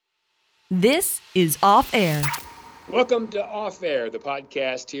This is Off Air. Welcome to Off Air, the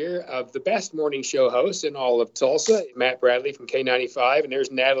podcast here of the best morning show hosts in all of Tulsa, Matt Bradley from K95, and there's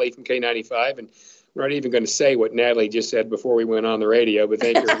Natalie from K95, and we're not even going to say what Natalie just said before we went on the radio, but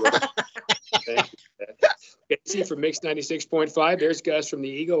thank you. Thank you. Casey from Mix 96.5, there's Gus from the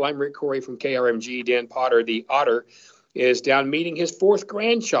Eagle, I'm Rick Corey from KRMG, Dan Potter, the Otter, is down meeting his fourth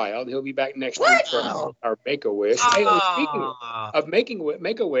grandchild. He'll be back next week for our Make-A-Wish. Hey, speaking of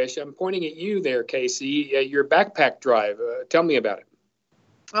Make-A-Wish, I'm pointing at you there, Casey, your backpack drive. Tell me about it.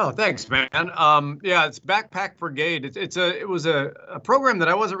 Oh, thanks, man. Yeah, it's Backpack Brigade. It was a program that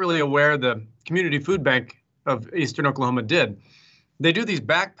I wasn't really aware the Community Food Bank of Eastern Oklahoma did. They do these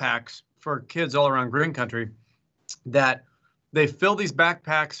backpacks for kids all around Green Country that they fill these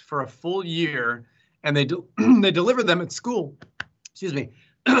backpacks for a full year, and they deliver them at school. Excuse me.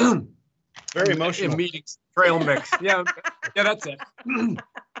 Very emotional. In meetings, trail mix. Yeah, that's it.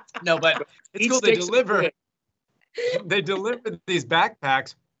 No, but it's cool. They deliver these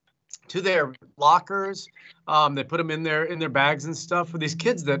backpacks to their lockers. They put them in their bags and stuff for these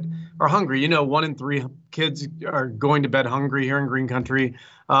kids that are hungry. You know, 1 in 3 kids are going to bed hungry here in Green Country.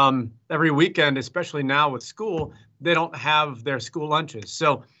 Every weekend, especially now with school, they don't have their school lunches.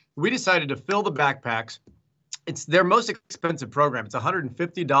 So we decided to fill the backpacks. It's their most expensive program. It's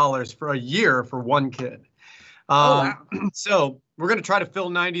 $150 for a year for one kid. Wow. So we're going to try to fill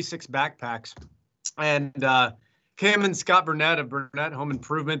 96 backpacks. And Kim and Scott Burnett of Burnett Home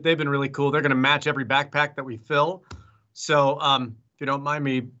Improvement, they've been really cool. They're going to match every backpack that we fill. So if you don't mind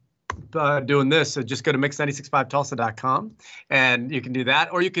me doing this, so just go to mix965tulsa.com and you can do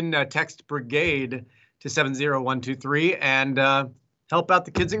that. Or you can text Brigade to 70123 and help out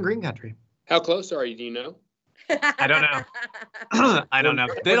the kids in Green Country. How close are you? Do you know? I don't know. I don't know.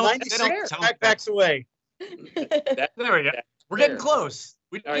 They don't backpacks away. There we go. We're getting close.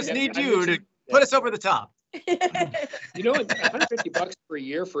 We just need you to put us over the top. You know, $150 per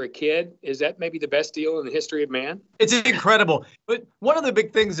year for a kid, is that maybe the best deal in the history of man? It's incredible. But one of the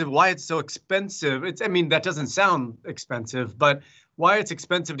big things of why it's so expensive, that doesn't sound expensive, but why it's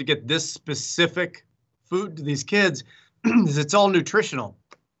expensive to get this specific food to these kids is it's all nutritional.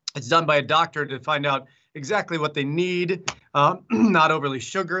 It's done by a doctor to find out exactly what they need, not overly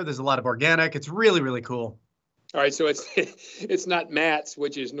sugar. There's a lot of organic. It's really, really cool. All right, so it's not Matt's,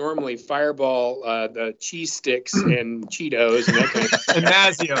 which is normally Fireball, the cheese sticks and Cheetos and that kind of and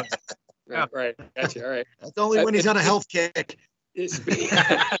Mazio's. Yeah. Right, gotcha. All right. That's only when he's on a health kick. Speaking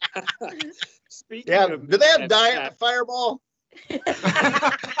of, do they have diet Fireball?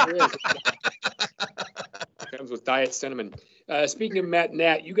 Comes with diet cinnamon. Speaking of Matt and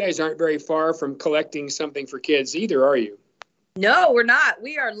Nat, you guys aren't very far from collecting something for kids either, are you? No, we're not.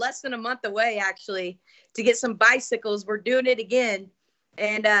 We are less than a month away, actually, to get some bicycles. We're doing it again.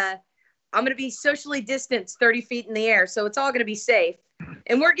 And I'm going to be socially distanced 30 feet in the air. So it's all going to be safe.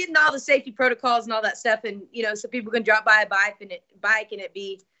 And we're getting all the safety protocols and all that stuff. And, you know, so people can drop by a bike and it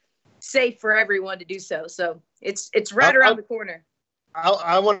be safe for everyone to do so. So it's right around the corner.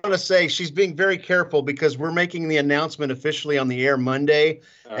 I want to say she's being very careful because we're making the announcement officially on the air Monday.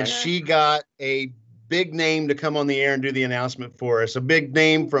 Right. And she got a big name to come on the air and do the announcement for us. A big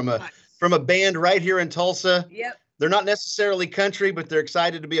name from a band right here in Tulsa. Yep. They're not necessarily country, but they're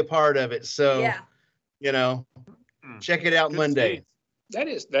excited to be a part of it. So, you know, check it out Monday.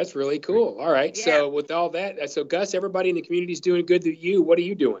 That's really cool. All right. Yeah. So with all that, so Gus, everybody in the community is doing good to you. What are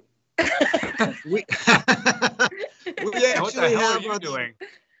you doing? we actually have doing?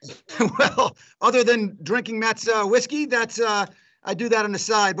 Well, other than drinking Matt's whiskey, that's I do that on the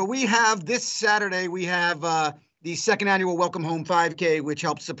side. But we have this Saturday, we have the second annual Welcome Home 5K, which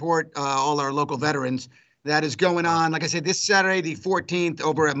helps support all our local veterans. That is going on, like I said, this Saturday, the 14th,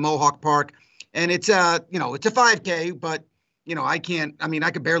 over at Mohawk Park. And it's it's a 5K, but I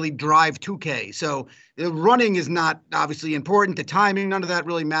could barely drive 2K. So the running is not obviously important. The timing, none of that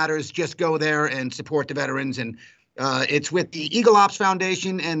really matters. Just go there and support the veterans. And it's with the Eagle Ops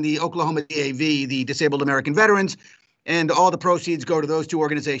Foundation and the Oklahoma DAV, the Disabled American Veterans. And all the proceeds go to those two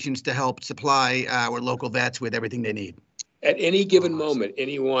organizations to help supply our local vets with everything they need. At any given moment,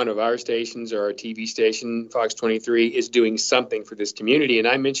 any one of our stations or our TV station, Fox 23, is doing something for this community. And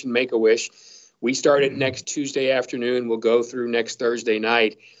I mentioned Make-A-Wish. We start it next Tuesday afternoon. We'll go through next Thursday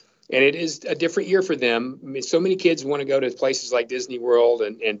night. And it is a different year for them. I mean, so many kids want to go to places like Disney World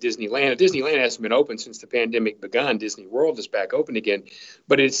and Disneyland. Disneyland hasn't been open since the pandemic begun. Disney World is back open again.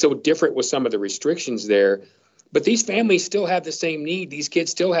 But it's so different with some of the restrictions there. But these families still have the same need. These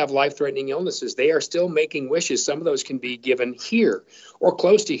kids still have life-threatening illnesses. They are still making wishes. Some of those can be given here or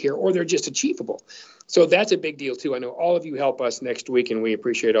close to here, or they're just achievable. So that's a big deal, too. I know all of you help us next week, and we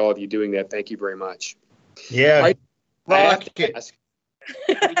appreciate all of you doing that. Thank you very much. Yeah. I have to ask.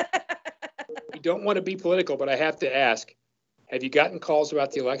 We don't want to be political, but I have to ask, have you gotten calls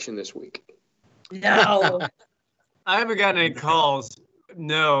about the election this week? No. I haven't gotten any calls.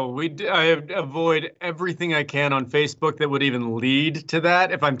 No, I avoid everything I can on Facebook that would even lead to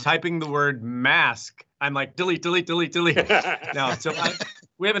that. If I'm typing the word mask, I'm like, delete, delete, delete, delete. No, so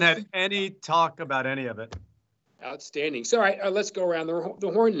we haven't had any talk about any of it. Outstanding. So, all right, let's go around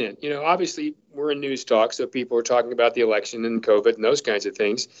the horn then. You know, obviously, we're in news talk, so people are talking about the election and COVID and those kinds of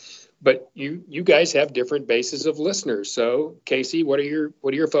things. But you guys have different bases of listeners. So, Casey, what are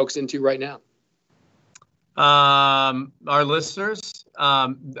your folks into right now? Our listeners,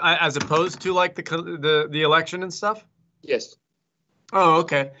 as opposed to like the election and stuff? Yes. Oh,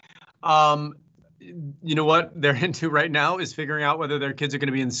 okay. You know what they're into right now is figuring out whether their kids are going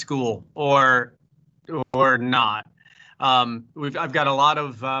to be in school or not. I've got a lot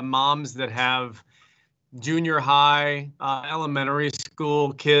of moms that have junior high, elementary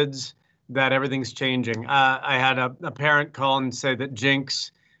school kids that everything's changing. I had a parent call and say that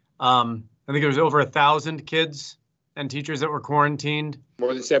Jinx, I think it was over 1,000 kids and teachers that were quarantined.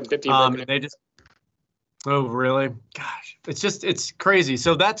 More than 750. They just, oh, really? Gosh, it's crazy.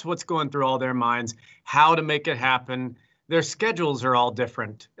 So that's what's going through all their minds, how to make it happen. Their schedules are all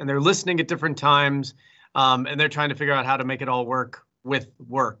different and they're listening at different times. And they're trying to figure out how to make it all work with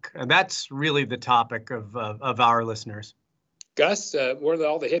work. And that's really the topic of our listeners. Gus, what are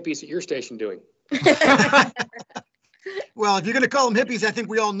all the hippies at your station doing? Well, if you're going to call them hippies, I think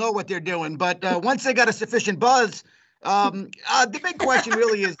we all know what they're doing. But once they got a sufficient buzz, the big question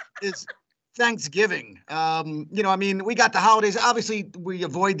really is Thanksgiving. We got the holidays. Obviously, we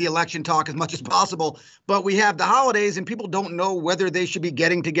avoid the election talk as much as possible, but we have the holidays and people don't know whether they should be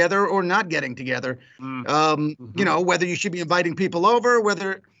getting together or not getting together. Whether you should be inviting people over,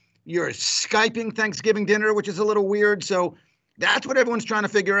 whether you're Skyping Thanksgiving dinner, which is a little weird. So that's what everyone's trying to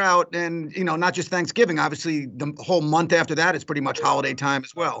figure out. And, not just Thanksgiving, obviously the whole month after that is pretty much holiday time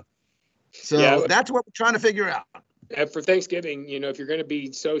as well. So that's what we're trying to figure out. For Thanksgiving, if you're going to be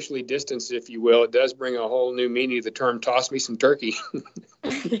socially distanced, if you will, it does bring a whole new meaning to the term "toss me some turkey."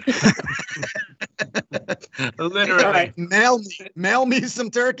 Literally, right. mail me some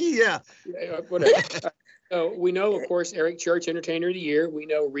turkey. Yeah. Whatever. So we know, of course, Eric Church, Entertainer of the Year. We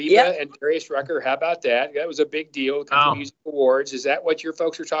know Reba and Darius Rucker. How about that? That was a big deal. Country Music Awards. Is that what your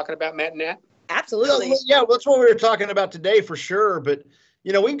folks are talking about, Matt and Nat? Absolutely. Yeah, that's what we were talking about today for sure. But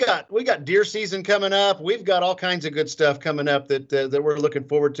we got deer season coming up. We've got all kinds of good stuff coming up that we're looking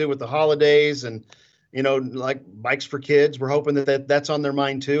forward to with the holidays and like Bikes for Kids. We're hoping that's on their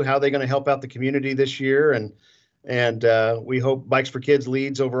mind too. How are they going to help out the community this year? And we hope Bikes for Kids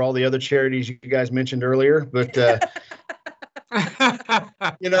leads over all the other charities you guys mentioned earlier. But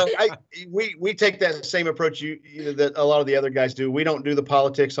we take that same approach that a lot of the other guys do. We don't do the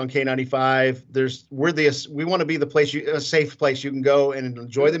politics on K95. We want to be the place, a safe place you can go and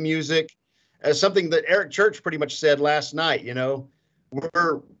enjoy the music. Something that Eric Church pretty much said last night.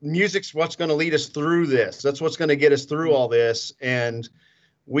 Music's what's going to lead us through this. That's what's going to get us through all this. And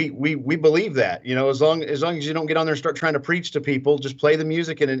we believe that, as long as you don't get on there and start trying to preach to people, just play the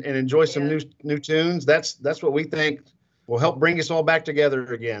music and enjoy some new tunes. That's what we think will help bring us all back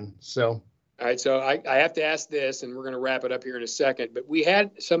together again. So, all right. So I have to ask this, and we're going to wrap it up here in a second. But we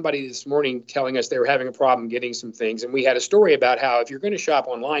had somebody this morning telling us they were having a problem getting some things, and we had a story about how if you're going to shop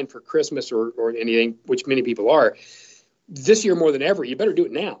online for Christmas or anything, which many people are, this year more than ever, you better do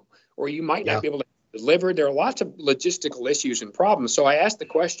it now, or you might not be able to deliver. There are lots of logistical issues and problems. So I asked the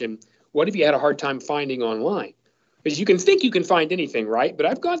question, what have you had a hard time finding online? Because you can think you can find anything, right? But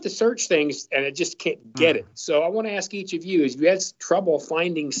I've got to search things and I just can't get it. So I want to ask each of you, have you had trouble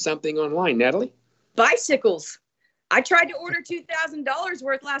finding something online? Natalie? Bicycles. I tried to order $2,000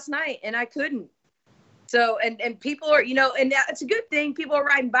 worth last night and I couldn't. So, and people are, and it's a good thing. People are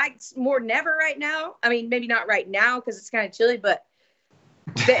riding bikes more than ever right now. I mean, maybe not right now because it's kind of chilly, but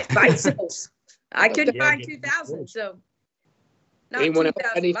bicycles. I couldn't find 2,000, so not anyone else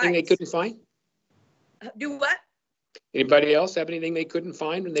have anything bikes. they couldn't find? Do what? Anybody else have anything they couldn't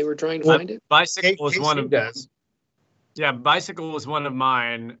find when they were trying to find it? Bicycle was one of bicycle was one of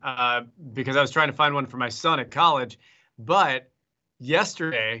mine because I was trying to find one for my son at college. But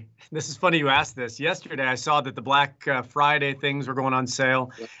yesterday, this is funny you asked this. Yesterday, I saw that the Black Friday things were going on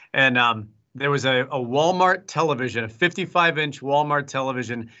sale, and there was a Walmart television, a 55-inch Walmart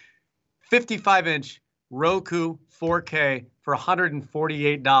television. 55-inch Roku 4K for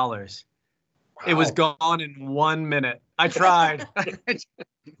 $148. Wow. It was gone in 1 minute. I tried.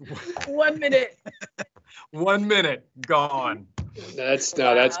 1 minute. 1 minute gone. That's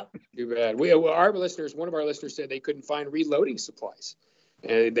too bad. Our listeners, one of our listeners said they couldn't find reloading supplies,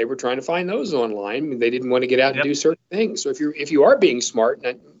 and they were trying to find those online. They didn't want to get out and do certain things. So if you are being smart,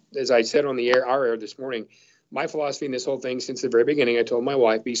 and as I said on our air this morning, my philosophy in this whole thing since the very beginning, I told my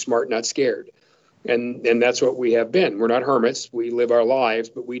wife, be smart, not scared. And that's what we have been. We're not hermits. We live our lives,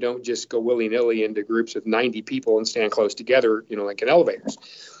 but we don't just go willy-nilly into groups of 90 people and stand close together, like in elevators.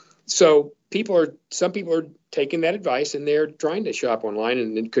 So some people are taking that advice and they're trying to shop online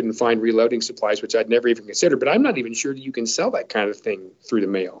and couldn't find reloading supplies, which I'd never even considered. But I'm not even sure that you can sell that kind of thing through the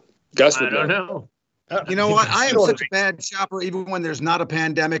mail. Gus would I don't know. You know what? I am such a bad shopper, even when there's not a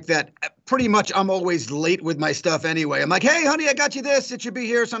pandemic, that pretty much I'm always late with my stuff anyway. I'm like, hey, honey, I got you this. It should be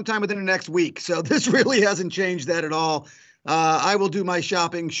here sometime within the next week. So this really hasn't changed that at all. I will do my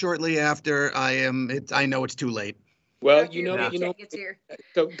shopping shortly after I know it's too late. Well,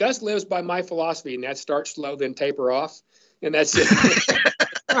 so Gus lives by my philosophy, and that's start slow, then taper off. And that's it.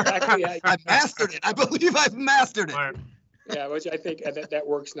 I've mastered it. I believe I've mastered it. Yeah, which I think that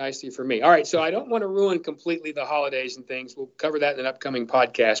works nicely for me. All right, so I don't want to ruin completely the holidays and things. We'll cover that in an upcoming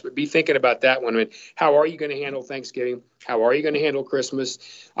podcast, but be thinking about that one. I mean, how are you going to handle Thanksgiving? How are you going to handle Christmas?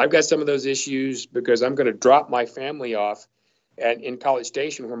 I've got some of those issues because I'm going to drop my family off in College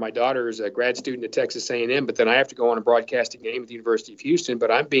Station, where my daughter is a grad student at Texas A&M, but then I have to go on a broadcasting game at the University of Houston,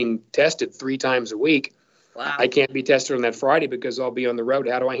 but I'm being tested 3 times a week. Wow. I can't be tested on that Friday because I'll be on the road.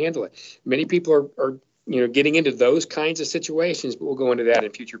 How do I handle it? Many people are getting into those kinds of situations, but we'll go into that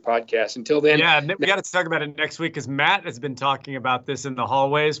in future podcasts. Until then. Yeah, we got to talk about it next week because Matt has been talking about this in the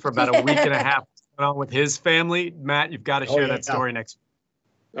hallways for about a week and a half with his family. Matt, you've got to share that story next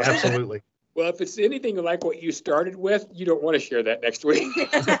week. Absolutely. Well, if it's anything like what you started with, you don't want to share that next week.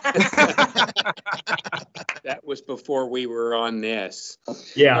 That was before we were on this.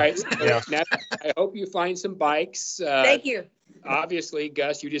 Yeah. All right. So Nat, I hope you find some bikes. Thank you. Obviously,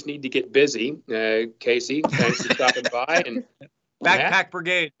 Gus, you just need to get busy. Casey, thanks for stopping by. And Backpack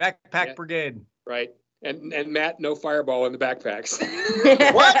Brigade. Brigade. Right. And Matt, no fireball in the backpacks.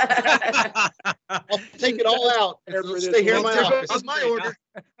 What? I'll take it all out. Stay here in my office. That's my order.